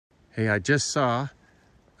Hey, I just saw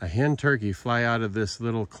a hen turkey fly out of this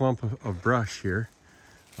little clump of brush here.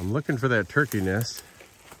 I'm looking for that turkey nest.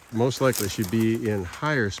 Most likely she'd be in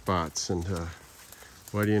higher spots. And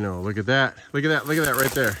what do you know? Look at that. Look at that. Look at that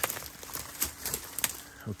right there.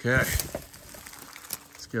 Okay.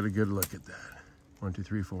 Let's get a good look at that. 1, 2,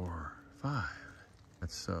 3, 4, 5.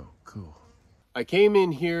 That's so cool. I came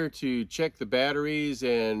in here to check the batteries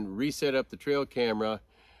and reset up the trail camera,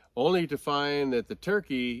 only to find that the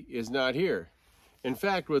turkey is not here. In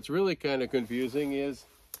fact, what's really kind of confusing is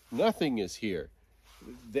nothing is here.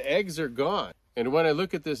 The eggs are gone. And when I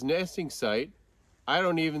look at this nesting site, I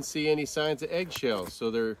don't even see any signs of eggshells.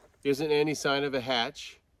 So there isn't any sign of a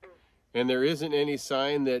hatch, and there isn't any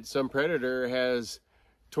sign that some predator has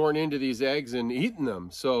torn into these eggs and eaten them.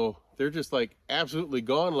 So they're just like absolutely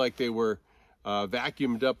gone, like they were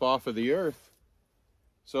vacuumed up off of the earth.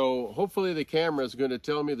 So hopefully the camera is going to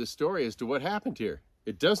tell me the story as to what happened here.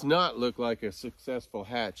 It does not look like a successful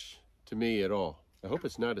hatch to me at all. I hope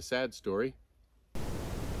it's not a sad story.